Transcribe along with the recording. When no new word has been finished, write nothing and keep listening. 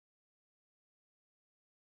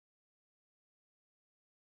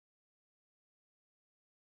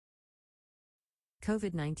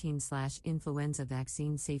COVID-19/influenza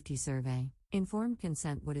vaccine safety survey. Informed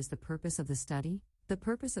consent. What is the purpose of the study? The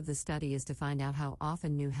purpose of the study is to find out how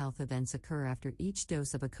often new health events occur after each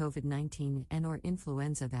dose of a COVID-19 and/or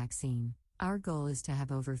influenza vaccine. Our goal is to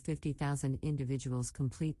have over 50,000 individuals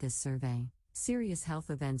complete this survey. Serious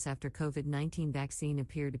health events after COVID-19 vaccine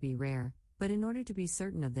appear to be rare, but in order to be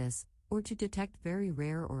certain of this, or to detect very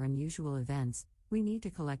rare or unusual events, we need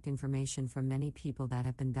to collect information from many people that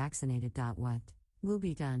have been vaccinated. What will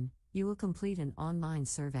be done? You will complete an online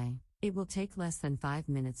survey. It will take less than 5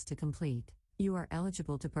 minutes to complete. You are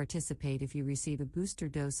eligible to participate if you receive a booster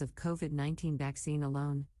dose of COVID-19 vaccine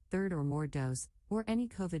alone, third or more dose, or any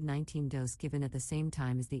COVID-19 dose given at the same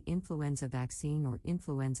time as the influenza vaccine or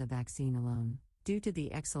influenza vaccine alone. Due to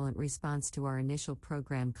the excellent response to our initial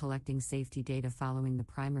program collecting safety data following the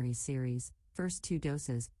primary series, first 2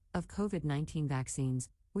 doses, of COVID-19 vaccines,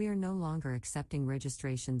 we are no longer accepting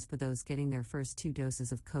registrations for those getting their first 2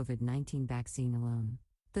 doses of COVID-19 vaccine alone.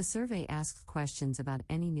 The survey asks questions about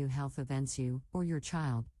any new health events you, or your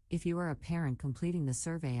child, if you are a parent completing the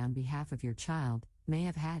survey on behalf of your child, may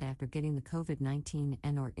have had after getting the COVID-19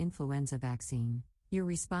 and/or influenza vaccine. Your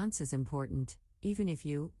response is important. Even if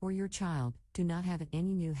you, or your child, do not have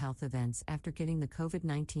any new health events after getting the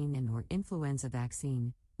COVID-19 and/or influenza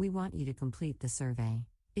vaccine, we want you to complete the survey.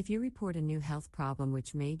 If you report a new health problem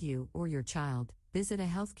which made you, or your child, visit a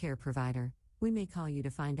healthcare provider, we may call you to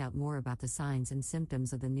find out more about the signs and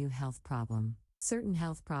symptoms of the new health problem. Certain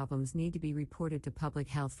health problems need to be reported to public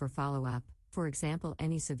health for follow-up, for example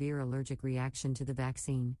any severe allergic reaction to the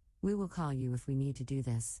vaccine. We will call you if we need to do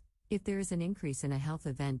this. If there is an increase in a health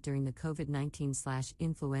event during the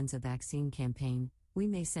COVID-19/influenza vaccine campaign, we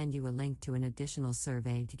may send you a link to an additional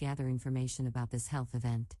survey to gather information about this health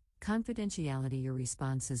event. Confidentiality. Your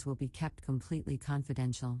responses will be kept completely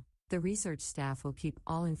confidential. The research staff will keep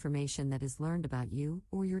all information that is learned about you,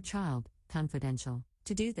 or your child, confidential.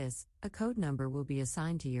 To do this, a code number will be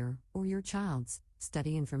assigned to your, or your child's,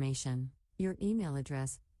 study information. Your email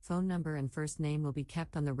address, phone number and first name will be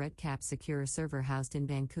kept on the REDCap secure server housed in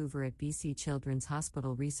Vancouver at BC Children's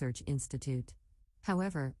Hospital Research Institute.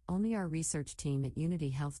 However, only our research team at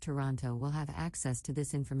Unity Health Toronto will have access to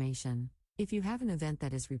this information. If you have an event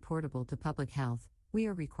that is reportable to public health, we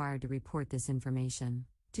are required to report this information.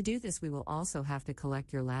 To do this, we will also have to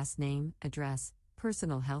collect your last name, address,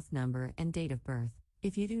 personal health number, and date of birth.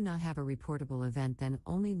 If you do not have a reportable event, then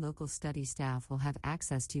only local study staff will have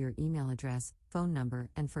access to your email address, phone number,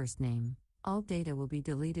 and first name. All data will be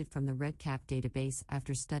deleted from the REDCap database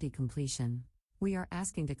after study completion. We are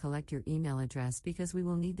asking to collect your email address because we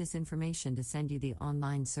will need this information to send you the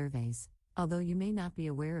online surveys. Although you may not be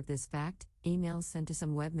aware of this fact, emails sent to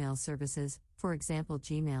some webmail services, for example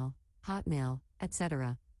Gmail, Hotmail,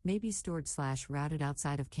 etc., may be stored/routed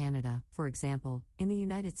outside of Canada, for example, in the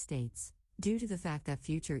United States. Due to the fact that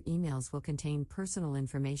future emails will contain personal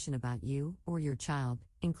information about you, or your child,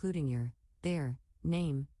 including their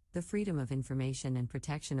name, the Freedom of Information and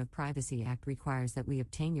Protection of Privacy Act requires that we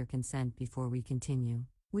obtain your consent before we continue.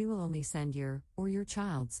 We will only send your, or your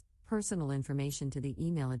child's, personal information to the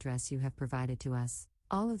email address you have provided to us.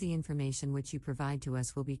 All of the information which you provide to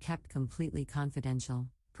us will be kept completely confidential.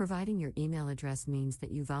 Providing your email address means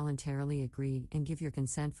that you voluntarily agree and give your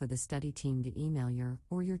consent for the study team to email your,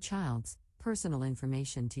 or your child's, personal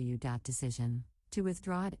information to you. Decision to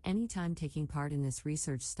withdraw at any time taking part in this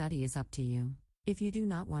research study is up to you. If you do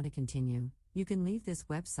not want to continue, you can leave this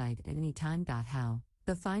website at any time. How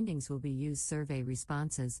the findings will be used. Survey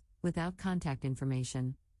responses, without contact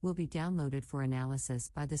information, will be downloaded for analysis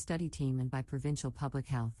by the study team and by provincial public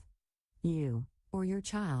health. You, or your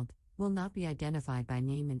child, will not be identified by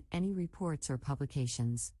name in any reports or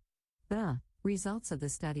publications. The results of the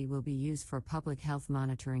study will be used for public health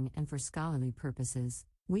monitoring and for scholarly purposes.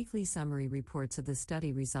 Weekly summary reports of the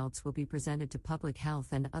study results will be presented to public health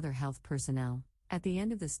and other health personnel. At the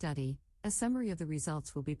end of the study, a summary of the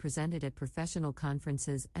results will be presented at professional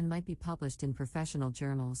conferences and might be published in professional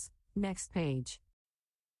journals. Next page.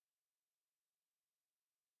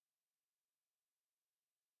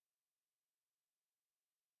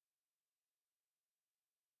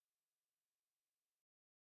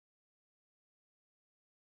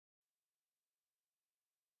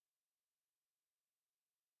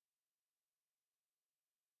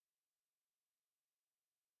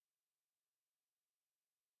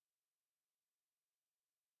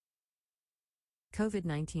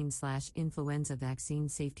 COVID-19/influenza vaccine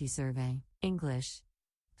safety survey. English.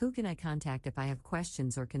 Who can I contact if I have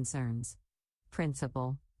questions or concerns?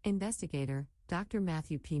 Principal. Investigator, Dr.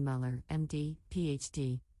 Matthew P. Muller, MD,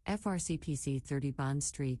 PhD, FRCPC 30 Bond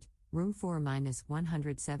Street, Room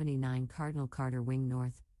 4-179 Cardinal Carter Wing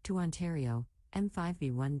North, to Ontario,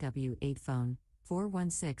 M5B1W8 Phone,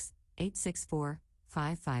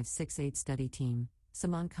 416-864-5568 Study Team,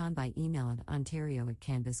 Saman Khan by email at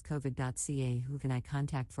ontario@canvascovid.ca. Who can I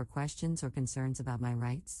contact for questions or concerns about my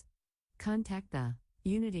rights? Contact the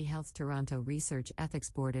Unity Health Toronto Research Ethics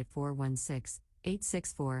Board at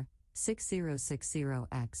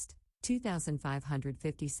 416-864-6060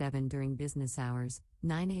 2557 during business hours,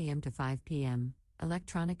 9 a.m. to 5 p.m.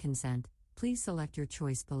 Electronic consent. Please select your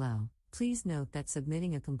choice below. Please note that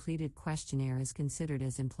submitting a completed questionnaire is considered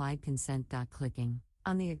as implied consent. Clicking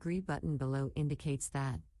on the Agree button below indicates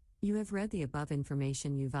that you have read the above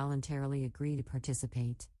information. You voluntarily agree to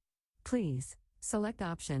participate. Please select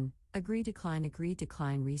option Agree, Decline,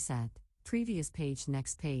 Reset. Previous page,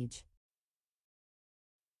 next page.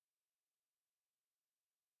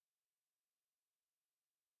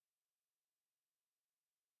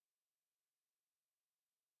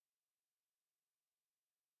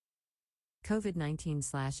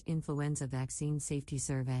 COVID-19/Influenza Vaccine Safety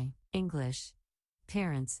Survey. English.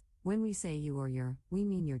 Parents, when we say you or your, we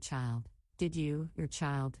mean your child. Did you, your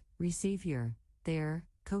child, receive their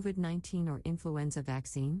COVID-19 or influenza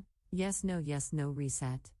vaccine? Yes, no,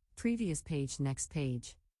 reset. Previous page, next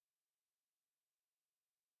page.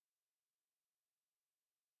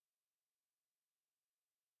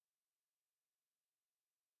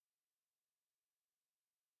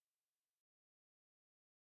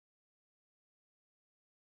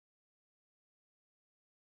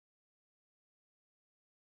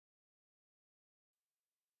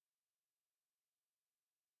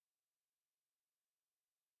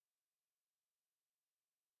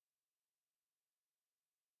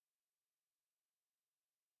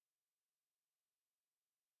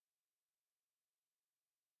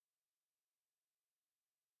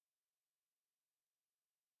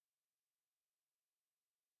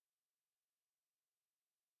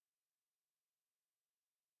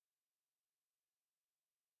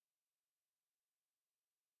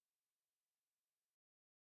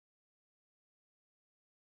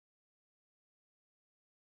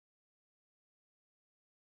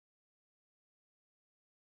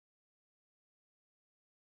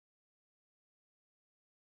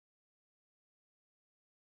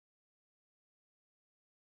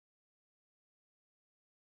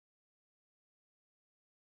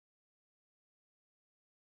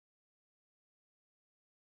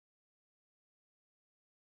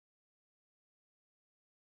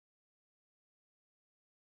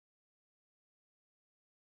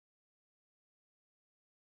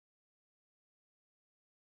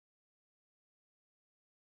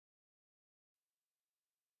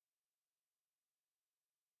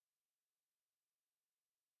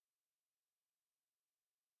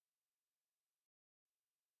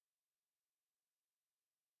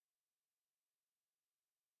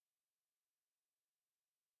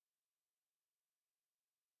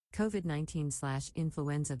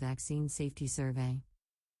 COVID-19/Influenza Vaccine Safety Survey.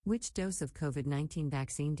 Which dose of COVID-19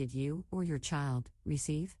 vaccine did you or your child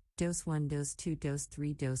receive? Dose 1, dose 2, dose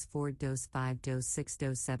 3, dose 4, dose 5, dose 6,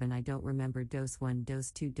 dose 7. I don't remember. Dose 1,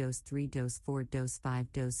 dose 2, dose 3, dose 4, dose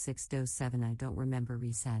 5, dose 6, dose 7. I don't remember.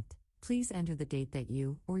 Reset. Please enter the date that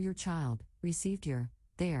you or your child received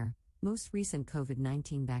their most recent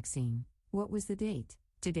COVID-19 vaccine. What was the date?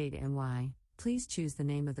 To date and why? Please choose the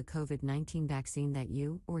name of the COVID-19 vaccine that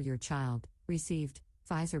you or your child received.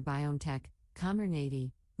 Pfizer-BioNTech,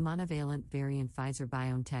 Comirnaty, monovalent variant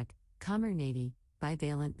Pfizer-BioNTech, Comirnaty,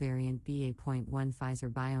 bivalent variant BA.1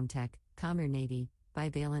 Pfizer-BioNTech, Comirnaty,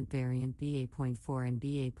 bivalent variant BA.4 and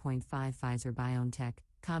BA.5 Pfizer-BioNTech,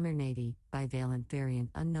 Comirnaty, bivalent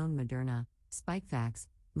variant unknown Moderna, Spikevax,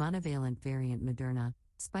 monovalent variant Moderna,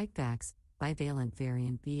 Spikevax, bivalent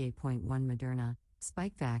variant BA.1 Moderna,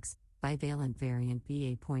 Spikevax, bivalent variant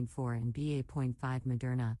BA.4 and BA.5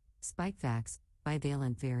 Moderna, Spikevax,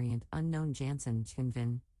 bivalent variant unknown Janssen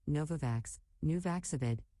Chinvin, Novavax,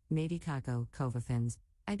 Nuvaxovid, Medicago Covafins,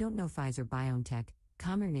 I don't know Pfizer-BioNTech,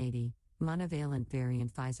 Comirnaty, monovalent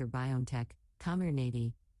variant Pfizer-BioNTech,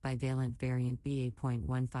 Comirnaty, bivalent variant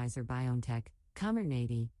BA.1 Pfizer-BioNTech,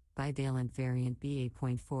 Comirnaty, bivalent variant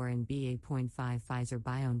BA.4 and BA.5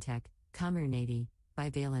 Pfizer-BioNTech, Comirnaty,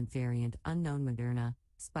 bivalent variant unknown Moderna,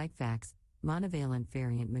 Spikevax, monovalent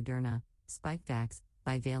variant Moderna, Spikevax,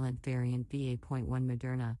 bivalent variant BA.1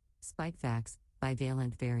 Moderna, Spikevax,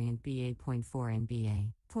 bivalent variant BA.4 and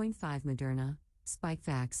BA.5 Moderna,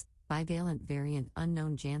 Spikevax, bivalent variant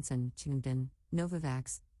unknown Janssen Chinvin,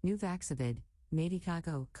 Novavax, Nuvaxovid,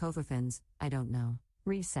 Medicago Covafins, I don't know.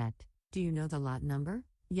 Reset. Do you know the lot number?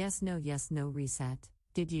 Yes, no, reset.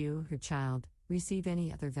 Did you, your child, receive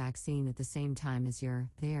any other vaccine at the same time as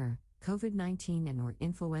their COVID-19 and or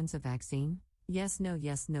influenza vaccine? Yes, no,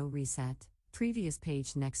 reset. Previous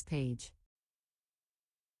page, next page.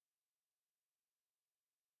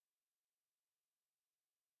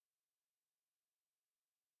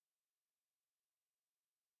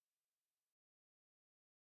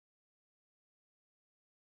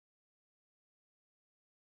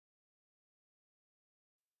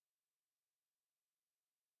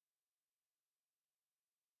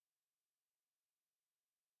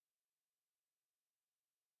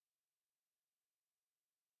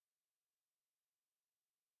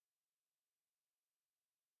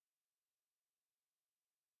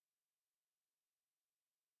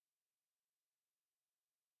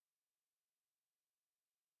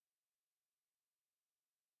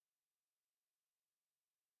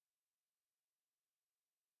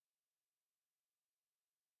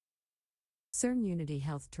 CERN Unity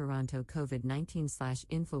Health Toronto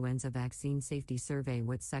COVID-19/influenza vaccine safety survey.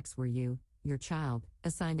 What sex were you, your child,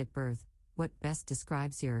 assigned at birth? What best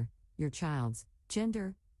describes your child's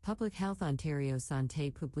gender? Public Health Ontario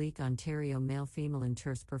Santé Publique Ontario male female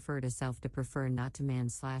interest prefer to self to prefer not to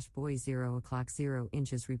man/boy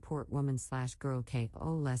 0:0 report woman/girl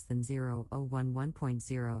KO less than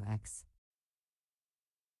 0.011.0x.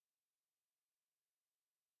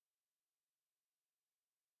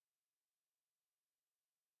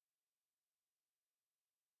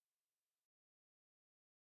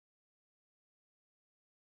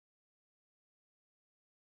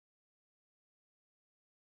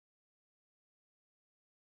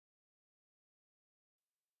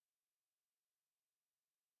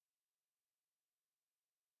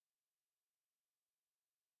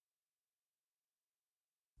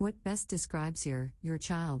 What best describes your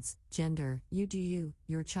child's gender? You do you,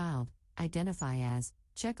 your child, identify as,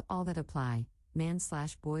 check all that apply,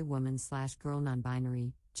 man/boy woman/girl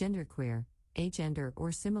non-binary, genderqueer, agender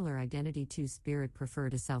or similar identity. Two-spirit prefer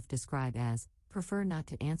to self-describe as, prefer not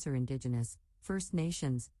to answer Indigenous, First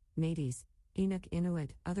Nations, Métis, Inuk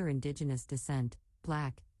Inuit, other Indigenous descent,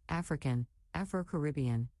 Black, African,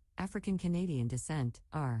 Afro-Caribbean, African-Canadian descent,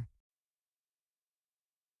 are.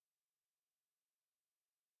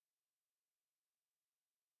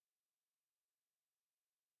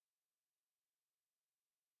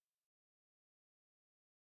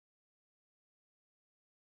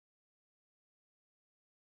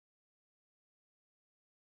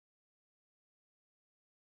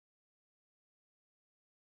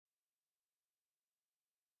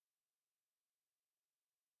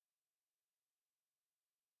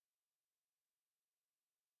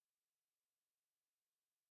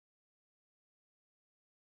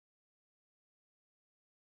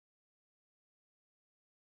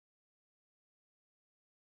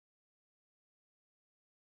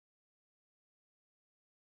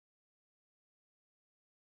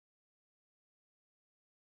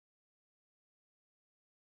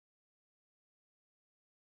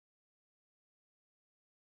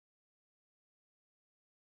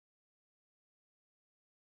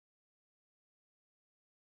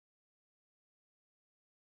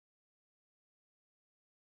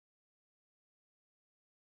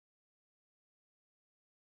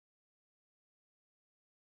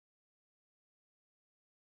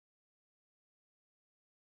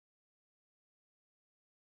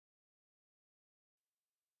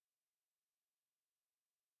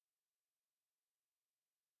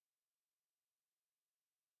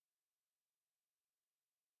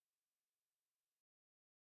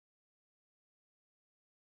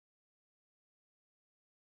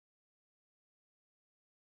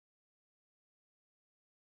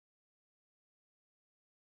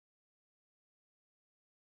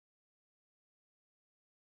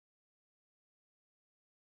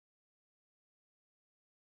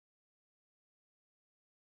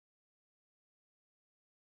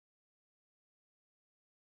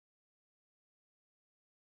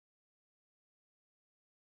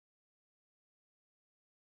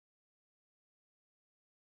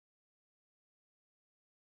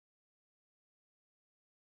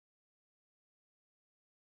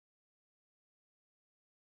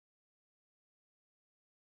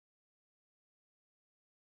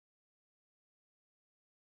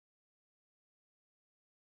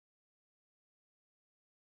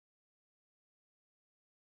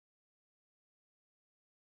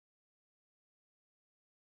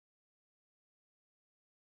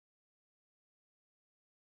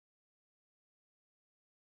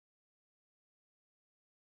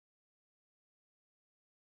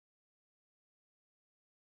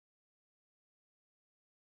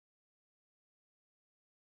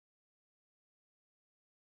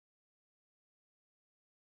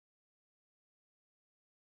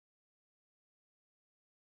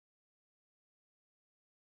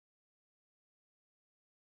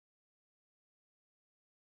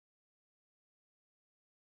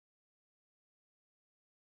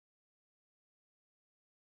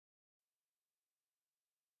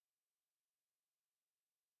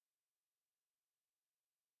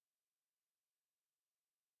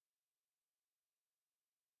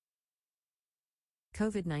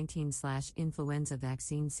 COVID-19/Influenza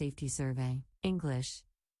Vaccine Safety Survey, English.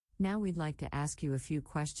 Now we'd like to ask you a few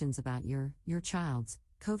questions about your child's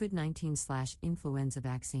COVID-19/influenza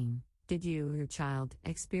vaccine. Did you or your child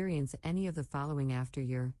experience any of the following after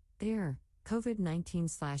their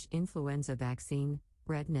COVID-19/influenza vaccine?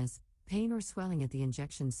 Redness, pain or swelling at the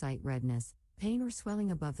injection site. Redness, pain or swelling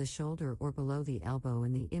above the shoulder or below the elbow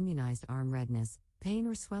in the immunized arm. Redness, pain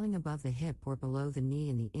or swelling above the hip or below the knee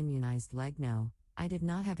in the immunized leg. No, I did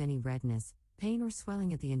not have any redness, pain or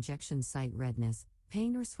swelling at the injection site. Redness,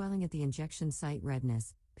 pain or swelling at the injection site.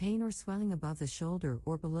 Redness, pain or swelling above the shoulder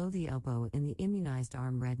or below the elbow in the immunized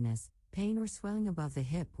arm. Redness, pain or swelling above the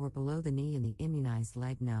hip or below the knee in the immunized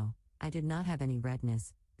leg. No, I did not have any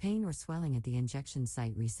redness, pain or swelling at the injection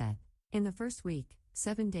site. Reset. In the first week,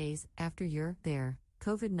 7 days after their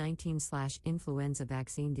COVID-19/influenza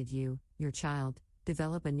vaccine, did you, your child,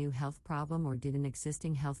 develop a new health problem or did an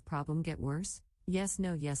existing health problem get worse? Yes,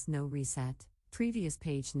 no, reset. Previous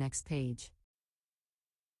page, next page.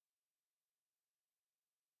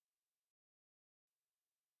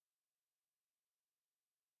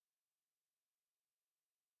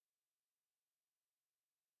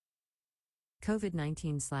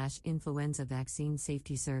 COVID-19/Influenza Vaccine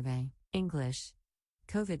Safety Survey, English.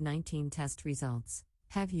 COVID-19 test results.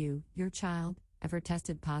 Have you, your child, ever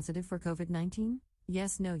tested positive for COVID-19?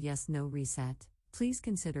 Yes, no, reset. Please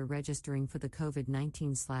consider registering for the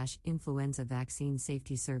COVID-19/Influenza Vaccine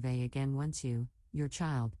Safety Survey again once you, your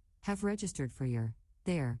child, have registered for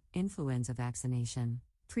their influenza vaccination.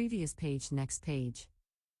 Previous page, next page.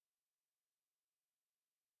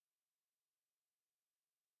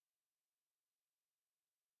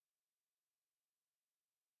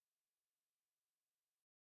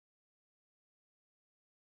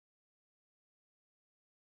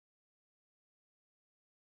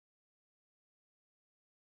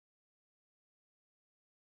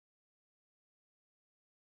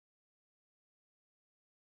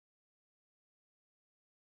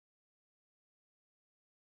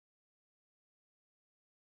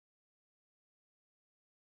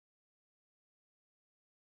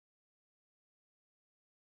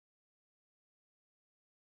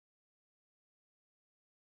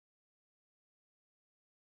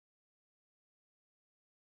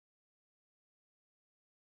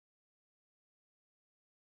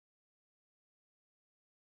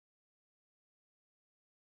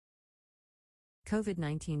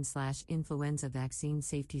 COVID-19/Influenza Vaccine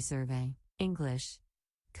Safety Survey, English.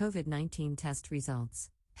 COVID-19 test results.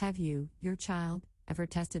 Have you, your child, ever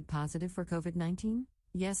tested positive for COVID-19?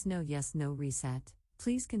 Yes, no, reset.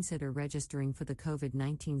 Please consider registering for the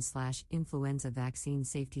COVID-19/Influenza Vaccine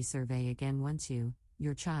Safety Survey again once you,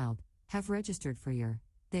 your child, have registered for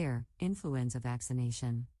their influenza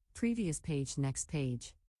vaccination. Previous page, next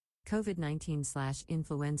page.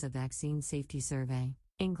 COVID-19/Influenza Vaccine Safety Survey,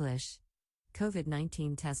 English.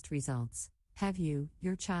 COVID-19 test results. Have you,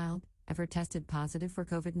 your child, ever tested positive for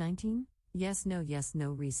COVID-19? Yes, no,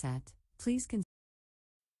 reset. Please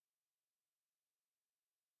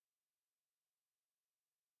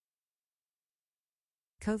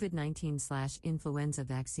COVID-19/Influenza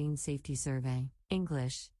Vaccine Safety Survey,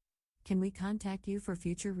 English. Can we contact you for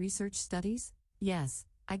future research studies? Yes,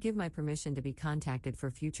 I give my permission to be contacted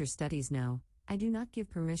for future studies. No, I do not give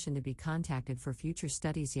permission to be contacted for future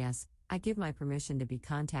studies. Yes, I give my permission to be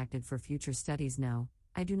contacted for future studies. No,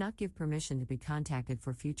 I do not give permission to be contacted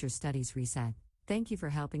for future studies. Reset. Thank you for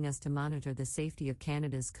helping us to monitor the safety of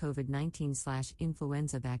Canada's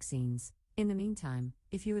COVID-19/influenza vaccines. In the meantime,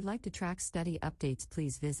 if you would like to track study updates,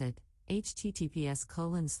 please visit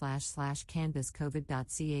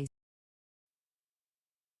https://canvascovid.ca